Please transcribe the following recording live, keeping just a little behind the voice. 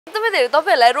तपाईहरु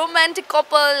तपाईहरुलाई romantic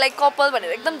couple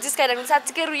भनेर एकदम जिस्काइराख्नु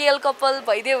साच्चै रियल कपल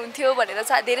भइदियो हुन्थ्यो भनेर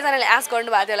धेरै जनाले आस्क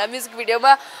गर्नु भएको थियो होला म्युजिक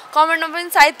भिडियोमा कमेन्टमा पनि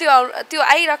सायद त्यो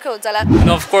आइराख्यो हुन्छ होला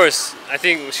And of course I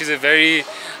think she's a very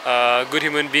good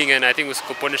human being and I think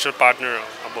उसको potential partner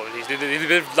about he'll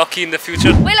be lucky in the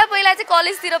future पहिला चाहिँ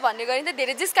कलेजतिर भन्ने गरिन्थ्यो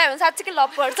धेरै जिस्कायो भने साच्चै लभ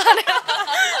पर्छ भनेर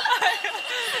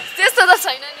त्यस्तो त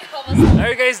छैन नि अवस्था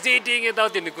Hey guys dating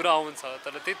यताउति भन्ने कुरा आउँछ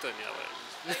तर त्यही त नि अब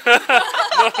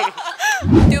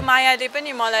त्यो मायाले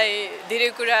पनि मलाई धेरै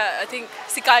कुरा आई थिंक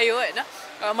सिकायो हैन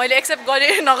मैले एक्सेप्ट गरे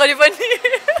नगरे पनि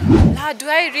ला do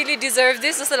I really deserve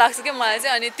this जस्तो लाग्छ के मलाई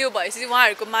चाहिँ अनि त्यो भएपछि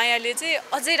उहाँहरुको मायाले चाहिँ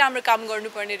अझै राम्रो काम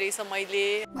गर्नुपर्ने रहेछ मैले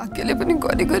भाग्यले पनि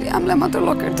गरी हामीलाई मात्र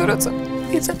लकेट्दो रहेछ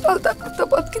इज्जत टल्दा त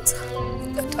बत्किन्छ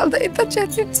टल्दा यता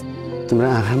च्याचिन्छ तिम्रो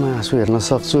आँखामा आँसु हेर्न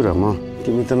सक्छु र म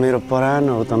तिमी त मेरो परान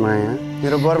हो त माया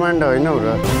मेरो ब्रह्माण्ड हैनौ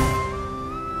र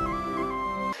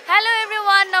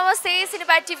नमस्ते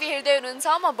सिनेपाटी टिभी हेर्दै हुनुहुन्छ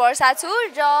म वर्षा छु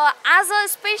र आज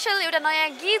स्पेशल एउटा नयाँ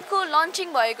गीतको लन्चिङ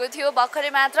भएको थियो भर्खरै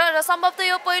मात्र र सम्भवतः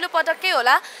यो पहिलो पटक्कै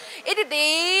होला यति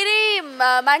धेरै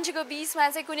मान्छेको बीचमा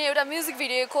चाहिँ कुनै एउटा म्युजिक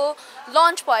भिडियोको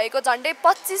लन्च भएको झन्डै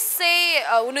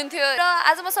 2500 हुनुहुन्थ्यो र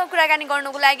आज मसँग कुराकानी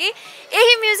गर्नको लागि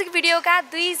यही म्युजिक भिडियोका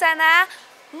दुईजना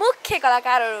मुख्य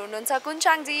कलाकारहरू हुनुहुन्छ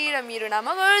कुन्साङजी र मिरुना म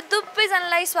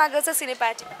दुवैजनालाई स्वागत छ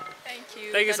Cinepati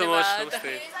Thank you so much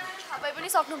नमस्ते तपाईं पनि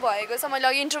सक्नु भएको छ मैले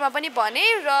अघि इन्ट्रोमा पनि भने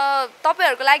र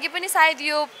तपाईहरुको लागि पनि सायद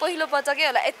यो पहिलो पटकै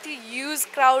होला यति ह्युज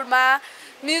क्राउडमा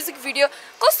म्युजिक भिडियो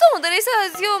कस्तो हुँदै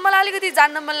रहेछ यो मलाई अलिकति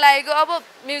जान्न मन लागेको अब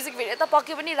म्युजिक भिडियो त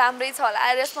पक्कै पनि राम्रै छ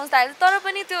होला रेस्पोन्स त आयो तर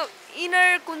पनि त्यो इनर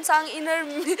कुन्साङ इनर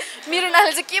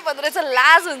मिरुनाले चाहिँ के भन्दो रहेछ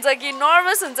लाज हुन्छ कि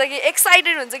नर्भस हुन्छ कि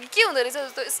एक्साइटेड हुन्छ कि के हुँदो रहेछ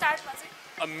जस्तो स्टार्टमा चाहिँ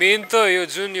मेन त यो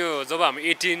जुन यो जब हामी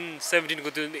 18-17 को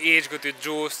त्यो एजको त्यो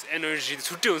जोस एनर्जी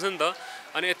छुट्टै हुन्छ नि त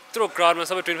अनि यत्रो क्राउडमा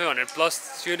सबै 2500 प्लस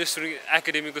स्टुडेन्ट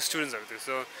एकाडेमीको स्टुडेन्ट्सहरु थियो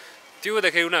सो त्यो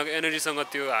देखेर उनीहरुको एनर्जीसँग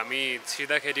त्यो हामी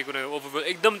छिर्दाखेरि कुनै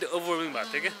एकदम त्यो ओभरवेलमिङ भएको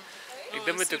थियो के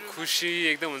एकदमै त्यो खुसी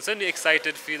एकदम हुन्छ नि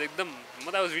एक्साइटेड फिल एकदम म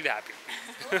त वाज रियली ह्यापी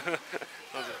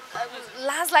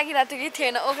लाज लागिरहेको थियो कि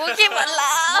थिएन ओहो के भन्ला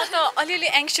म त अलिअलि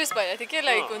एङ्ग्सियस भइरहेको थियो के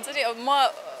लाइक हुन्छ नि अब म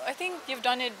I think you've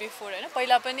done it before हैन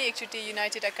पहिला पनि एकचोटी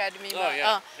युनाइटेड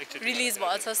एकाडेमीमा रिलिज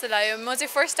भएको छ जस्तो लाग्यो म चाहिँ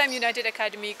फर्स्ट टाइम युनाइटेड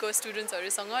एकाडेमीको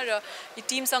स्टुडेन्ट्सहरुसँग र यो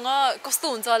टिमसँग कस्तो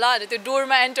हुन्छ होला भने त्यो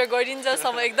डोरमा एन्टर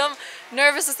गरिन्जेलसम्म एकदम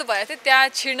नर्भस जस्तो भएको थियो त्यहाँ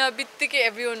छिर्न बित्तिकै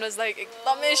एभ्रीवन वाज लाइक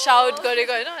एकदमै शाउट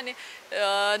गरेको हैन अनि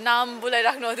नाम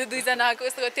बोलाइराख्नु हुन्थ्यो दुईजनाको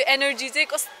यस्तो त्यो एनर्जी चाहिँ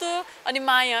कस्तो अनि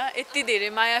माया यति धेरै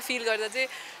माया फिल गर्दा चाहिँ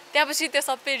त्यसपछि त्यो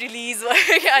सबै रिलिज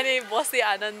भयो अनि बसे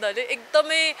आनन्दले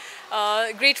एकदमै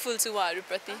ग्रेटफुल छु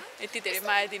उहाँहरुप्रति यति धेरै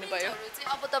माया दिनुभयो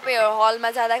अब तपाईहरु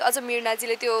हलमा जाँदा अझ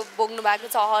मिर्नाजीले त्यो बोक्नु भएको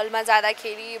छ हलमा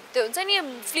जाँदाखेरि त्यो हुन्छ नि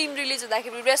फिल्म रिलिज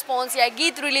हुँदाखेरि रेस्पोन्स या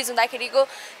गीत रिलिज हुँदाखेरिको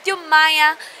त्यो माया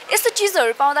यस्तो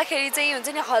चीजहरु पाउँदाखेरि चाहिँ हुन्छ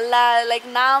नि हल्ला लाइक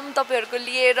नाम तपाईहरुको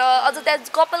लिएर अझ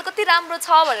त्यहाँ कपाल कति राम्रो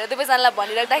छ भनेर दुवैजनालाई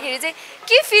भनिराख्दाखेरि चाहिँ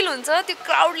के फिल हुन्छ त्यो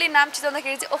क्राउडले नाम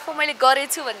चिताउँदाखेरि चाहिँ ओहो मैले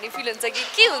गरेछु भन्ने फिल हुन्छ कि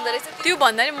के हुँदो रहेछ त्यो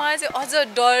भन्दा नि मलाई चाहिँ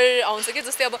अझ डर आउँछ कि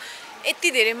जस्तै अब यति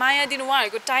धेरै माया दिनु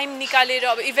उहाँहरुको टाइम निकालेर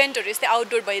अब इभेन्टहरु यस्तै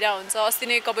आउटडोर भइरा हुन्छ अस्ति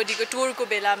नै कबड्डीको टुरको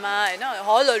बेलामा हैन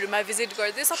हलहरुमा भिजिट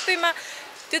गर्दै सबैमा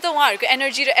त्यो त उहाँहरुको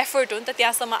एनर्जी र एफर्ट हो नि त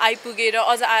त्यहाँसम्म आइपुगेर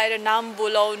अझ आएर नाम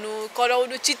बोलाउनु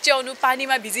कराउनु चिच्याउनु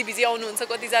पानीमा भिजी आउनुहुन्छ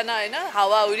कतिजना हैन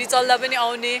हावाहुरी चल्दा पनि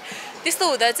आउने त्यस्तो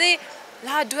हुँदा चाहिँ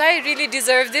ला do I really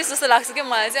deserve this जस्तो लाग्छ के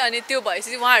मलाई चाहिँ अनि त्यो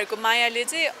भएपछि उहाँहरुको मायाले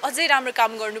चाहिँ अझै राम्रो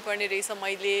काम गर्नुपर्ने रहेछ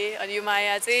मैले अनि यो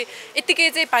माया चाहिँ यतिकै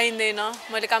चाहिँ पाइँदैन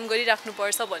मैले काम गरिराख्नु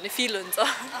पर्छ भन्ने फिल हुन्छ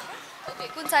ओके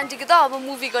कुन्सान्टीको त अब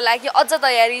मुभीको लागि अझ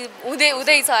तयारी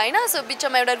हुँदैछ हैन सो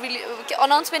बिचमा एउटा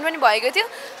अनाउन्समेन्ट पनि भएको थियो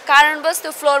कारणवश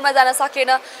त्यो फ्लोरमा जान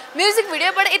सकेन म्युजिक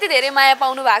भिडियोबाट यति धेरै माया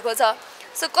पाउनु भएको छ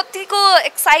सो कतिको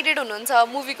एक्साइटेड हुनुहुन्छ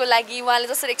मुभीको लागि उहाँले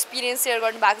जसरी एक्सपिरियन्स सेयर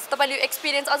गर्नु भएको छ तपाईले यो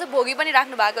एक्सपिरियन्स अझ भोगी पनि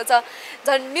राख्नु भएको छ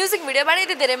झन् म्युजिक भिडियोबाट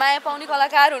यति धेरै माया पाउने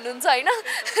कलाकार हुनुहुन्छ हैन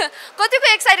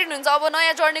कतिको एक्साइटेड हुनुहुन्छ अब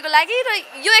नयाँ जर्नीको लागि र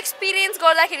यो एक्सपिरियन्स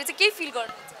गर्दाखेरि चाहिँ के फिल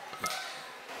गर्नुहुन्छ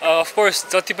अफ कोर्स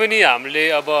जति पनि हामीले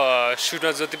अब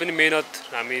सुटमा जति पनि मेहनत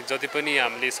जति पनि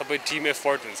हामीले सबै टिम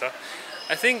एफर्ट हुन्छ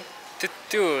आई थिंक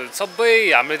त्यो सबै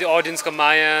हामीले त्यो अडियन्सको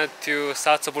माया त्यो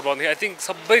साथ सपोर्ट पाउँदाखेरि आई थिंक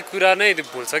सबै कुरा नै त्यो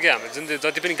भुल्छ कि हामीले जुन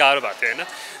जति पनि गाह्रो भएको थियो हैन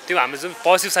त्यो हाम्रो जुन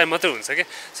पोजिटिभ साइड मात्र हुन्छ के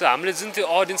सो हामीले जुन त्यो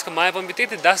अडियन्सको माया पाउने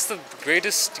बित्तिकै द्याट्स द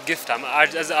ग्रेटेस्ट गिफ्ट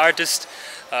हाम्रो एज अ आर्टिस्ट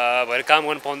भएर काम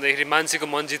गर्नु पाउँदाखेरि मान्छेको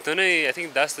मन जित्नु नै I think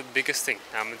that's the biggest thing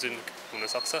हाम्रो जुन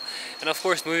हुनसक्छ एन्ड अफ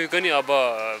कोर्स मुभीको नि अब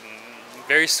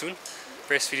भेरी सुन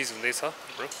प्रेस रिलिज हुँदैछ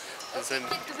ब्रो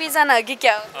दुवैजना कि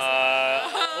क्या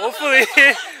होपफुली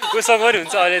उसँग पनि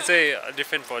हुन्छ अहिले चाहिँ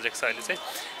डिफ्रेन्ट प्रोजेक्ट छ अहिले चाहिँ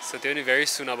सो त्यो नि भेरी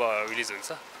सुन अब रिलिज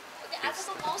हुन्छ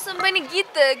मौसम पनि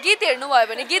गीत हेर्नुभयो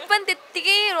भने गीत पनि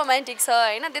त्यत्तिकै रोमान्टिक छ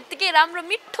होइन त्यत्तिकै राम्रो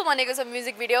मिठो बनेको छ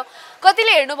म्युजिक भिडियो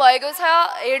कतिले हेर्नुभएको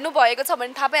छ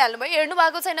भने थाहा पाइहाल्नु भयो हेर्नु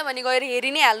भएको छैन भने गएर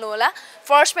हेरि नै हाल्नु होला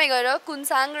फर्स्टमै गएर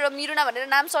कुन्साङ र मिरुना भनेर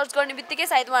नाम सर्च गर्ने बित्तिकै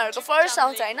सायद उहाँहरूको फर्स्ट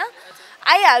आउँछ होइन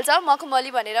आइहाल्छ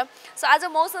मखमली भनेर सो आज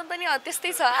मौसम पनि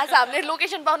त्यस्तै छ आज हामीले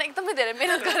लोकेसन पाउन एकदमै धेरै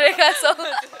मेहनत गरेका छौँ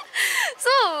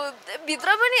सो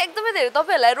भित्र पनि एकदमै धेरै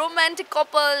तपाईँहरूलाई रोमान्टिक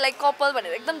कपल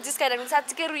भनेर एकदम जिस्काइराख्नु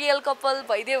साँच्चीकै रियल कपल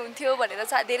भइदियो हुन्थ्यो भनेर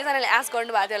धेरैजनाले आश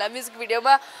गर्नुभएको थियो होला म्युजिक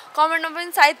भिडियोमा कमेन्टमा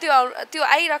पनि सायद त्यो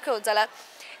आइरहेको हुन्छ होला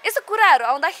यस्तो कुराहरू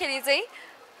आउँदाखेरि चाहिँ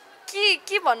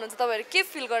के भन्नुहुन्छ तपाईँहरू के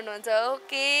फिल गर्नुहुन्छ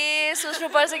ओके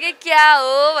सोच्नुपर्छ कि क्या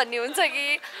हो भन्ने हुन्छ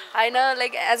कि होइन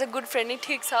like as a good friend नै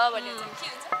ठिक छ भन्ने हुन्छ के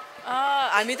हुन्छ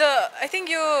हामी त आई थिङ्क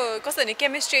यो कस्तो भने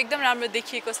केमिस्ट्री एकदम राम्रो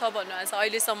देखिएको छ भन्नुभएको छ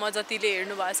अहिलेसम्म जतिले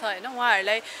हेर्नु भएको छ होइन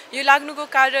उहाँहरूलाई यो लाग्नुको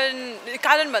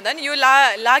कारण भन्दा नि यो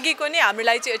लागेको नै हाम्रो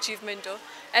लागि चाहिँ अचिभमेन्ट हो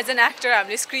एज एन एक्टर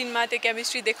हामीले स्क्रिनमा त्यो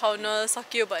केमिस्ट्री देखाउन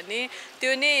सक्यो भने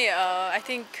त्यो नै I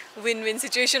think win win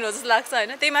situation हो जस्तो लाग्छ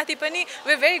होइन त्यही माथि पनि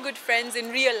way very good friends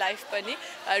in real life पनि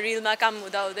रिलमा काम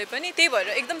हुँदै पनि त्यही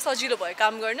भएर एकदम सजिलो भयो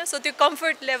काम गर्न सो त्यो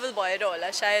कम्फर्ट लेभल भएर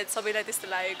होला सायद सबैलाई त्यस्तो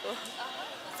लागेको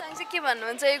चाहिँ के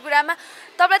भन्नुहुन्छ यो कुरामा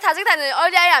तपाईँलाई थाहा छ कि थाहा छैन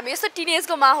अहिले आएर हामी यस्तो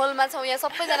टिनेजको माहौलमा छौँ यहाँ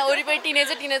सबैजना वरिपरि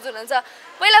टिनेज हुनुहुन्छ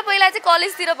पहिला चाहिँ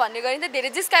कलेजतिर भन्ने गरिन्छ धेरै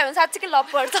जिस्कायो भने साँच्चीकै लभ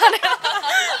पर्छ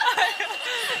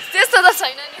त्यस्तो त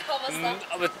छैन नि अवस्था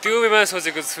अब त्यो बेमा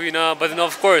सोचेको छुइनँ but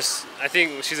of course I think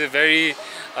C is a very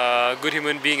good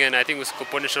human being and I think उसको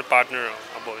पोटेन्सियल पार्टनर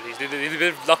अब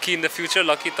lucky in the future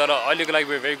lucky तर अहिलेको लागि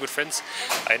भेरी गुड फ्रेन्ड्स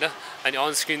होइन अनि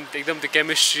अन स्क्रिन एकदम त्यो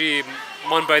केमिस्ट्री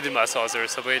मन पराइदिनु भएको छ हजुर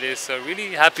सबैले सो रियली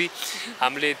ह्याप्पी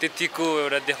हामीले त्यतिको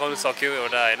एउटा देखाउन सक्यो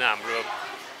एउटा होइन हाम्रो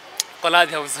कला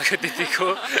देखाउन सक्यो त्यतिको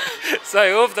सो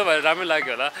आई होप तपाईँहरू राम्रो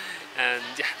लाग्यो होला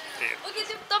एन्ड ओके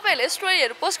तपाईँहरूले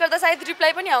स्टोरीहरू पोस्ट गर्दा सायद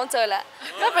रिप्लाई पनि आउँछ होला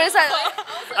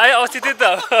तपाईँहरू आए अस्ति त्यही त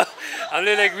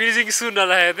हामीले लाइक म्युजिक सुन्न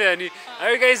राखेको थिएँ अनि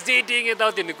अरे गाइस डेटिङ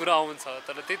यताउति भन्ने कुरा आउँछ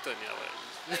तर त्यही त नि अब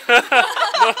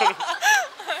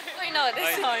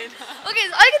ओके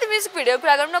अलिकति म्युजिक भिडियो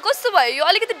कुरा गरौँ न कस्तो भयो यो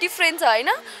अलिकति डिफ्रेन्ट छ होइन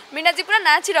मिनाजी पुरा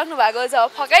नाचिराख्नु भएको छ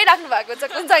फकाइराख्नु भएको छ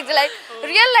कुन्साङजीलाई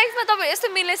रियल लाइफमा तपाईँ यस्तो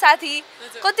मिल्ने साथी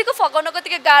कतिको फकाउन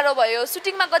कतिको गाह्रो भयो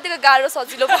सुटिङमा कतिको गाह्रो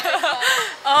सजिलो भयो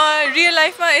रियल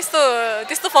लाइफमा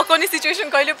त्यस्तो फकाउने सिचुएसन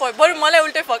कहिले बरु मलाई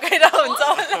उल्टै फकाइरहेको हुन्छ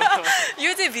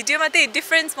यो चाहिँ भिडियोमा त्यही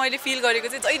डिफ्रेन्स मैले फिल गरेको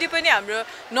चाहिँ जहिले पनि हाम्रो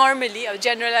नर्मली अब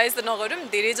जेनरलाइज त नगरौँ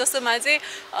धेरै जस्तोमा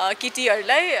चाहिँ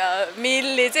केटीहरूलाई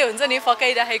मेलले चाहिँ हुन्छ नि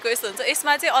फकाइराखेको यस्तो हुन्छ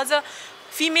यसमा चाहिँ अझ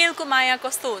फिमेलको माया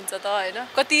कस्तो हुन्छ त होइन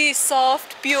कति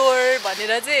सफ्ट प्योर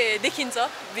भनेर चाहिँ देखिन्छ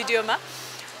भिडियोमा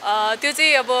त्यो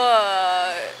चाहिँ अब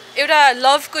एउटा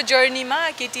लभको जर्नीमा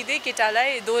केटीले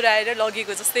केटालाई दोहोऱ्याएर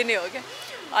लगेको जस्तै नै हो क्या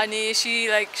अनि C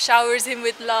like showers him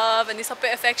with love अनि सबै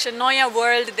एफेक्सन नयाँ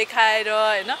वर्ल्ड देखाएर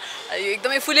होइन यो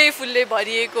एकदमै फुलै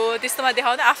भरिएको त्यस्तोमा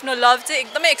देखाउँदा आफ्नो लभ चाहिँ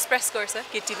एकदमै एक्सप्रेस गर्छ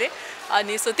केटीले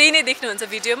अनि सो त्यही नै देख्नुहुन्छ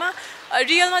भिडियोमा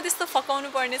रियलमा त्यस्तो फकाउनु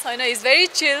पर्ने छैन इज भेरी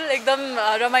चिल एकदम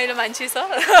रमाइलो मान्छे छ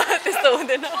त्यस्तो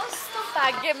हुँदैन कस्तो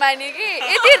भाग्यमानी कि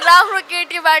यति राम्रो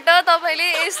केटीबाट तपाईँले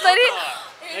यसरी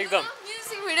एकदम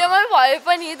म्युजिक भिडियोमा भए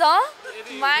पनि त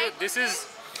this is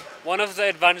one of the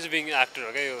advantage being actor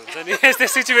हो क्या यो हुन्छ नि यस्तै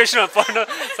सिचुएसनमा पढ्न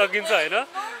सकिन्छ होइन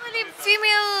नर्मली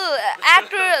फिमेल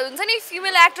एक्टर हुन्छ नि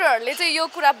फिमेल एक्टरहरूले चाहिँ यो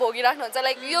कुरा भोगिराख्नुहुन्छ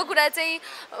लाइक यो कुरा चाहिँ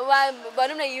उहाँ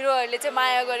भनौँ न हिरोहरूले चाहिँ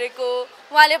माया गरेको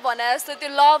उहाँले भने जस्तो त्यो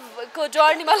लभको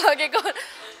जर्नीमा लगेको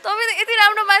तपाईँ त यति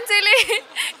राम्रो मान्छेले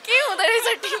के हुँदो रहेछ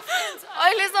डिफ्रेन्स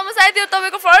अहिलेसम्म सायद यो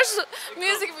तपाईँको फर्स्ट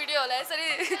म्युजिक भिडियो होला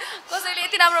यसरी कसैले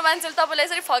यति राम्रो मान्छेले तपाईँलाई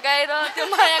यसरी फगाएर त्यो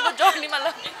मायाको जर्नीमा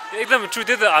लगे एकदम ट्रु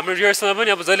त्यही त हाम्रो रिहर्सलमा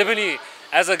पनि अब जहिले पनि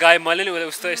एज अ गाई मैले नि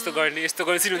उस्तो यस्तो गर्ने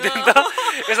सिक्नुहुन्थ्यो नि त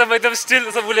यसमा एकदम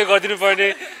स्टिल सब उसले गरिदिनु पर्ने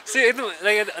एकदम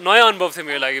लाइक नयाँ अनुभव थियो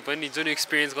मेरो लागि पनि जुन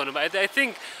एक्सपिरियन्स गर्नुभयो आई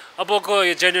थिङ्क अबको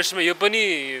यो जेनेरेसनमा यो पनि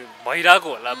भइरहेको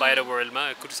होला बाहिर वर्ल्डमा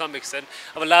टु सम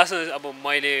एक्सटेन्ट अब लास्टमा अब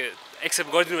मैले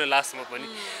एक्सेप्ट गरिदिनु होला लास्टमा पनि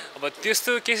अब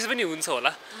त्यस्तो केसेस पनि हुन्छ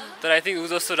होला तर आई थिङ्क ऊ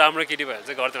जस्तो राम्रो केटी भएर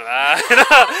चाहिँ गर्दैन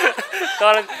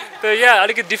होला तर यहाँ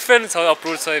अलिकति डिफ्रेन्ट छ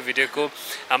अप्रोच छ यो भिडियोको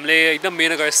हामीले एकदम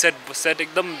मेहनत गरेर सेट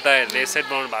एकदम दाइहरूले सेट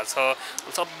बनाउनु भएको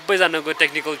छ सबैजनाको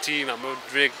टेक्निकल टिम हाम्रो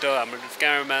डिरेक्टर हाम्रो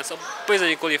क्यामेराम्यान सबैजना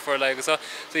इक्वली एफर्ट लागेको छ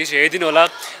सो यसो हेरिदिनु होला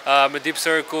हाम्रो दिप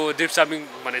सरको दिप सामिङ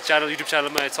भन्ने च्यानल युट्युब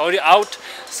च्यानलमा it's already out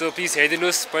so please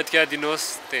हेरिदिनुहोस् प्रतिक्रिया दिनुहोस्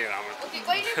त्यही हो हाम्रो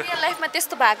कहिले रियल लाइफमा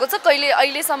त्यस्तो भएको छ कहिले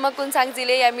अहिलेसम्म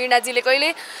कुन्साङजीले या मिर्नाजीले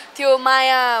कहिले त्यो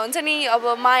माया हुन्छ नि अब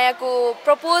मायाको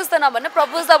प्रपोज त नभन्न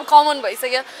प्रपोज त अब कमन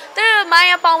भइसक्यो तर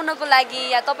माया पाउनको लागि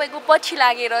या तपाईँको पछि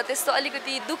लागेर त्यस्तो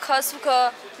अलिकति दुःख सुख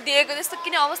दिएको त्यस्तो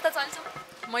किन अवस्था चल्छ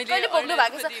मैले भोग्नु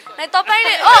भएको छ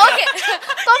तपाईँले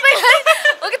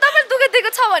ओके तपाईँलाई दुःख दिएको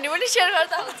छ भने पनि सेयर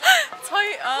गर्दा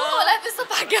होला त्यस्तो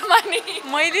भाग्यमानी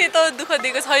मैले त दुःख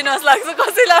दिएको छैन जस्तो लाग्छ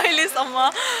कसैलाई अहिलेसम्म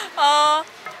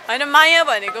होइन माया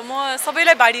भनेको म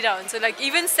सबैलाई बाँडिरहेको हुन्छु लाइक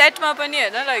इभन सेटमा पनि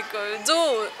होइन लाइक जो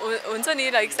हुन्छ नि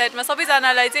लाइक सेटमा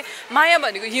सबैजनालाई चाहिँ माया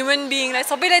भनेको ह्युमन बिइङलाई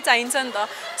सबैलाई चाहिन्छ नि त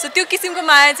सो त्यो किसिमको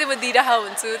माया चाहिँ म दिइरहेको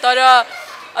हुन्छु तर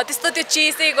त्यस्तो त्यो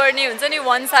चेसै गर्ने हुन्छ नि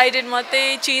वान साइडेड मात्रै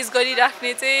चेज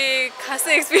गरिराख्ने चाहिँ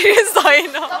खासै एक्सपिरियन्स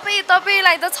छैन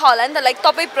तपाईँलाई त छ होला नि त लाइक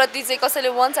तपाईँप्रति चाहिँ कसैले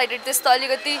वान साइडेड त्यस्तो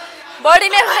अलिकति बढी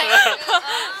नै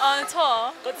छ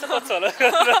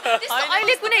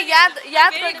अहिले कुनै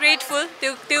याद ग्रेटफुल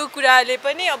त्यो कुराले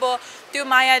पनि अब त्यो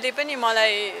मायाले पनि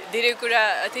मलाई धेरै कुरा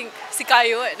आई थिङ्क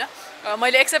सिकायो होइन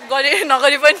मैले एक्सेप्ट गरेँ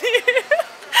नगरे पनि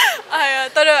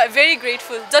तर भेरी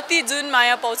ग्रेटफुल जति जुन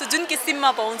माया पाउँछु जुन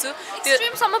किसिममा पाउँछु त्यो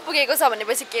एक्सट्रिमसम्म पुगेको छ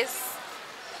भनेपछि केस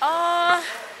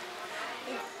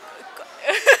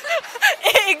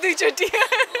एक दुईचोटि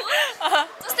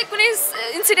जस्तै कुनै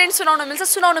इन्सिडेन्ट सुनाउन मिल्छ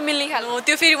सुनाउन मिल्ने खालको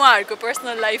त्यो फेरि उहाँहरूको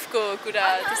पर्सनल लाइफको कुरा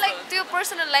त्यो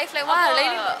पर्सनल लाइफलाई उहाँहरूलाई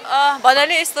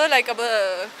भन्नाले यस्तो लाइक अब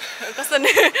कस्तो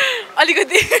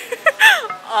अलिकति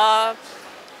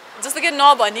जस्तो कि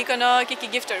नभनिकन के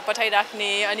गिफ्टहरू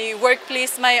पठाइराख्ने अनि वर्क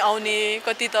प्लेसमै आउने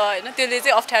कति त होइन त्यसले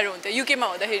चाहिँ अप्ठ्यारो हुन्थ्यो युकेमा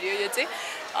हुँदाखेरि यो चाहिँ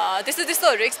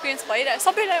त्यस्तोहरू एक्सपिरियन्स भइरहेको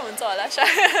सबैलाई हुन्छ होला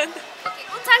सायद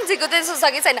कुन्साङजीको त्यस्तो छ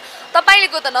कि छैन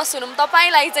तपाईँलेको त नसुनौँ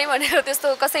तपाईँलाई चाहिँ भनेर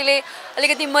त्यस्तो कसैले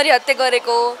अलिकति मरिहत्या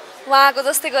गरेको उहाँको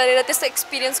जस्तै गरेर त्यस्तो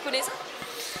एक्सपिरियन्स कुनै छ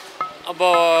अब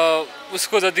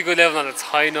उसको जतिको लेभलमा त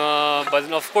छैन बट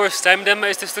अफकोर्स टाइममा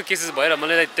यस्तो यस्तो केसेस भएर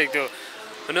मलाई त्यो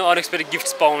होइन अनएक्सपेक्टेड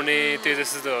गिफ्ट्स पाउने त्यो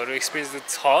जस्तोहरू एक्सपिरियन्स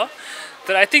छ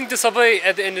तर आई थिङ्क त्यो सबै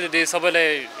at the and of the day सबैलाई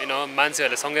होइन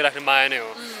मान्छेहरूलाई सँगै राख्ने माया नै हो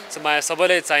सो माया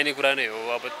सबैलाई चाहिने कुरा नै हो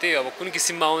अब त्यही अब कुन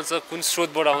किसिममा आउँछ कुन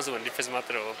स्रोतबाट आउँछ भन्ने डिफ्रेन्स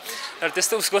मात्र हो तर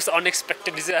त्यस्तो उसको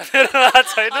अनएक्सपेक्टेडली चाहिँ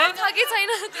छैन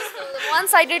वान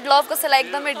साइडेड लभ कसैलाई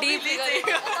एकदमै डिप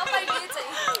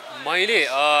मैले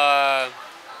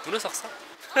हुनसक्छ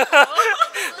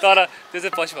तर त्यो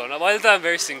चाहिँ पछि भनौँ अहिले त आम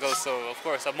भेरी सिङ्गल सो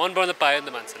अफकोर्स अब मन पराउन पायो नि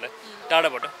त मान्छेलाई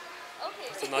टाढाबाट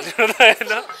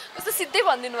कस्तो सिधै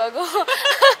भनिदिनु भएको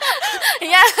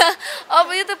यहाँ अब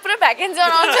यो त पुरा भ्याकेन्सी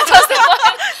अनाउन्स जस्तो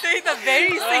त्यही त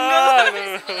भेरी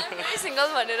सिङ्गल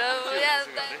भनेर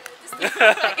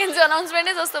भ्याकेन्सी अनाउन्समेन्ट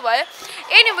नै जस्तो भयो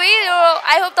एनिवे यो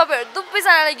आई होप तपाईँहरू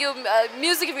दुवैजनालाई यो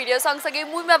म्युजिक भिडियो सँगसँगै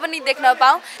मुभीमा पनि देख्न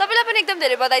पाऊँ तपाईँलाई पनि एकदम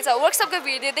धेरै बधाई छ वर्कसपको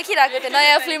भिडियो देखिरहेको थियो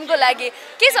नयाँ फिल्मको लागि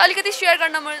के छ अलिकति सेयर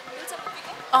गर्न मिल्छ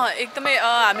एकदमै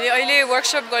हामीले अहिले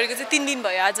वर्कसप गरेको चाहिँ 3 दिन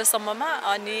भयो आजसम्ममा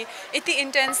अनि यति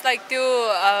इन्टेन्स लाइक त्यो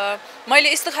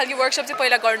मैले यस्तो खालको वर्कसप चाहिँ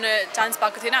पहिला गर्न चान्स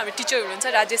पाएको थिएन हाम्रो टिचर हुनुहुन्छ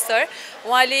राजेश सर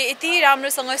उहाँले यति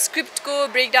राम्रोसँग स्क्रिप्टको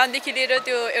ब्रेकडाउनदेखि लिएर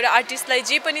त्यो एउटा आर्टिस्टलाई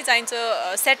जे पनि चाहिन्छ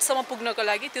सेटसम्म पुग्नको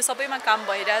लागि त्यो सबैमा काम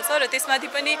भइरहेछ र त्यसमाथि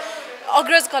पनि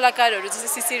अग्रज कलाकारहरू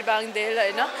जस्तै शिशिर बाङदेल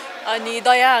होइन अनि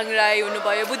दयाहाङ राई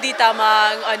हुनुभयो बुद्धि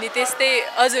तामाङ अनि त्यस्तै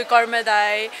हजुर कर्म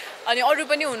दाई अनि अरू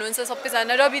पनि हुनुहुन्छ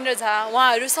सबैजना रविन्द्र झा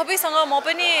उहाँहरू सबैसँग म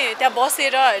पनि त्यहाँ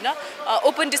बसेर होइन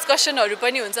ओपन डिस्कसनहरू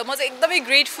पनि हुन्छ म चाहिँ एकदमै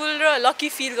ग्रेटफुल र लकी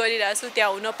फिल गरिरहेको छु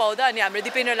त्यहाँ हुन पाउँदा अनि हाम्रो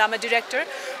दिपेन्द्र लामा डिरेक्टर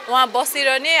उहाँ बसेर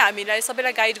नै हामीलाई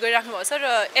सबैलाई गाइड गरिराख्नु भएको छ र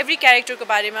एभ्री क्यारेक्टरको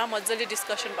बारेमा मजाले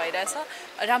डिस्कसन भइरहेछ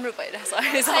राम्रो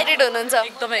भइरहेछ एक्साइटेड हुनुहुन्छ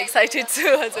एकदमै एक्साइटेड छु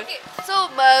हजुर सो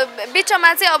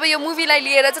बिचमा चाहिँ अब यो मुभीलाई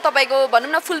लिएर चाहिँ तपाईँको भनौँ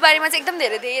न फुलबारीमा चाहिँ एकदम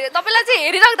धेरै तपाईँलाई चाहिँ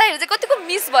हेरिराख्दाखेरि चाहिँ कतिको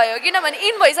मिस भयो किनभने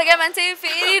इन भइसक्यो मान्छे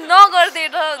फेरि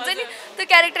नगरिदिएर हुन्छ नि त्यो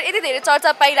क्यारेक्टर यति धेरै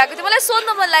चर्चा पाइरहेको थियो मलाई सोध्न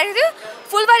मन लागेको थियो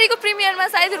फुलबारीको प्रिमियरमा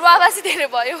सायद रुवाबासी धेरै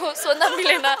भयो सोध्न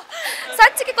मिलेन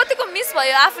साँच्चै कि कतिको मिस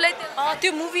भयो आफूलाई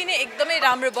त्यो मुभी नै एकदमै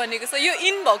राम्रो बनेको छ यो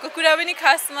इन भएको कुरा पनि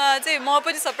खासमा चाहिँ म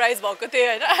पनि सरप्राइज भएको थिएँ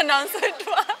होइन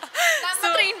अनाउन्समेन्टमा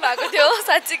इन भएको थियो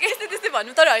साँच्चै त्यस्तै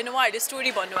भन्नु तर होइन उहाँहरूले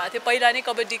स्टोरी भन्नुभएको थियो पहिला नै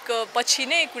कबड्डीको पछि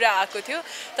नै कुरा आएको थियो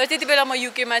तर त्यति बेला म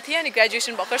युकेमा थिएँ अनि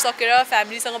ग्रेजुएसन भर्खर सकेर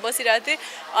फ्यामिलीसँग बसिरहेको थिएँ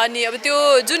अनि अब त्यो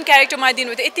जुन क्यारेक्टरमा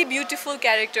दिनुभएको थियो यति ब्युटिफुल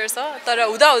क्यारेक्टर छ तर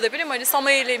हुँदाहुँदै पनि मैले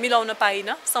समयले मिलाउन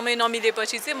पाइनँ समय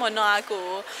नमिलेपछि चाहिँ म नआएको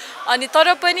हो अनि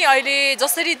तर पनि अहिले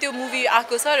जसरी त्यो मुभी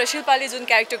आएको छ र शिल्पाले जुन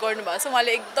क्यारेक्टर गर्नुभएको छ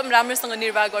उहाँले एकदम राम्रोसँग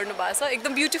निर्वाह गर्नुभएको छ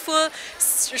एकदम ब्युटिफुल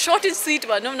सर्ट एन्ड स्विट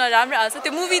भनौँ न राम्रो आएको छ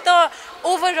त्यो मुभी त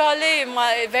ओभरअलै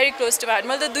भेरी क्लोज टु हार्ट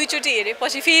मैले त दुईचोटि हेरेँ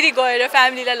पछि फेरि गएर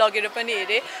फ्यामिलीलाई लगेर पनि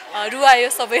हेरेँ रुवायो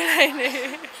सबैलाई नै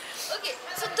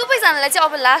सो दुवैजनालाई चाहिँ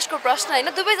अब लास्टको प्रश्न होइन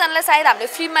दुवैजनालाई सायद हामीले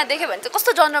फिल्ममा देख्यो भने चाहिँ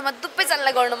कस्तो जनरमा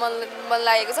दुवैजनालाई गर्न मन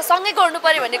लागेको छ सँगै गर्नु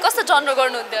पऱ्यो भने कस्तो जनर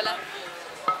गर्नुहुन्थ्यो होला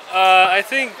आई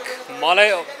थिङ्क मलाई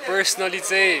पर्सनली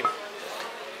चाहिँ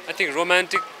आई थिङ्क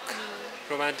रोमान्टिक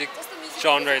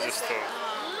जनर जस्तो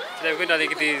त्यो टाइपको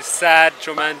अलिकति स्याड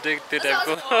रोमान्टिक त्यो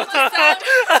टाइपको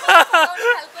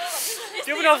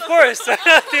त्यो पनि अफ कोर्स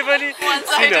त्यो पनि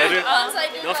सिनहरू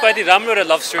नफकति राम्रो एउटा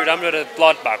लभ स्टोरी राम्रो एउटा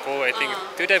प्लट भएको आई थिङ्क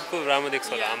त्यो टाइपको राम्रो देख्छ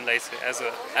होला हामीलाई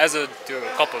चाहिँ एज अ त्यो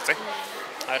कपल चाहिँ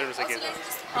आएर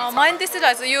सकिन्छ मलाई त्यस्तै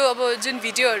लाग्छ यो अब जुन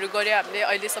भिडियोहरू गऱ्यो हामीले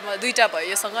अहिलेसम्म 2टा भयो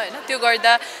योसँग होइन त्यो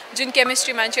गर्दा जुन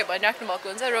केमिस्ट्री मान्छे भनिराख्नु भएको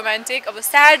हुन्छ रोमान्टिक अब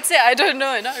स्याड चाहिँ आई डोन्ट नो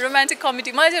होइन रोमान्टिक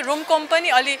कमेडी मलाई चाहिँ रोमकम पनि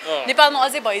अलि नेपालमा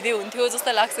अझै भइदियो हुन्थ्यो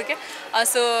जस्तो लाग्छ क्या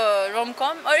सो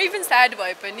रोमकम अर इभन स्याड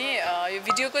भए पनि यो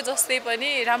भिडियोको जस्तै पनि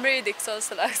राम्रै देख्छ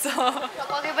जस्तो लाग्छ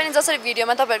पक्कै पनि जसरी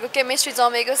भिडियोमा तपाईँहरूको केमिस्ट्री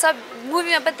जमेको छ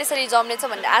मुभीमा पनि त्यसरी जम्नेछ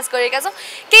भन्ने आश गरेका छौँ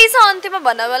केही छ अन्त्यमा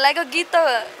भन्नमा लागेको गीत त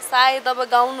सायद अब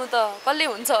गाउनु त कसले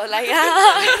हुन्छ होला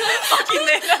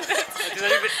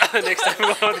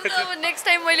नेक्स्ट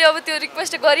टाइम मैले अब त्यो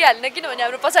रिक्वेस्ट गरिहालिनँ किनभने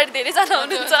हाम्रो पछाडि धेरैजना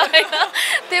हुनुहुन्छ होइन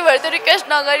त्यही भएर त्यो रिक्वेस्ट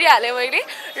नगरिहालेँ मैले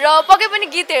र पक्कै पनि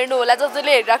गीत हेर्नु होला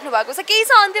जसले हेरिराख्नु भएको छ केही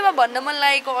छ अन्त्यमा भन्न मन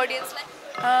लागेको अडियन्सलाई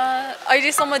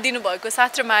अहिलेसम्म दिनुभएको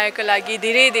साथ र मायाको लागि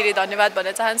धेरै धेरै धन्यवाद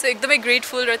भन्न चाहन्छु एकदमै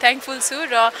ग्रेटफुल र थ्याङ्कफुल छु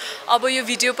र अब यो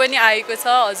भिडियो पनि आएको छ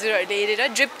हजुरहरूले हेरेर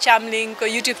ड्रिप च्याम्लिङको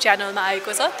युट्युब च्यानलमा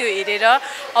आएको छ त्यो हेरेर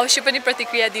अवश्य पनि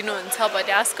प्रतिक्रिया दिनुहुन्छ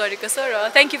भन्ने आश गरेको छु र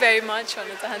थ्याङ्क यू भेरी मच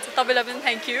भन्न चाहन्छु तपाईँलाई पनि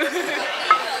थ्याङ्क यू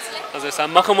हजुर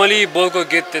मखमली बोलको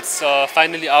गीत इट्स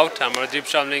फाइनली आउट हाम्रो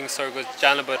ड्रिप च्याम्लिङ सरको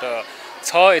च्यानलबाट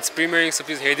छ इट्स प्रिमियरिङ सो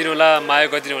प्लिज हेरिदिनु होला माया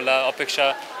गरिदिनु होला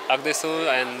अपेक्षा राख्दैछु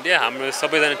एन्ड हाम्रो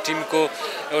सबैजना टिमको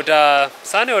एउटा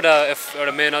सानो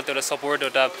एउटा मेहनत एउटा सपोर्ट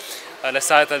एउटा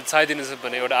सहायता दिनु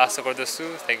भन्ने एउटा आशा गर्दछु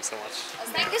thank you so much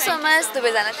thank you so much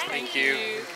दुवैजना थ्याङ्क यू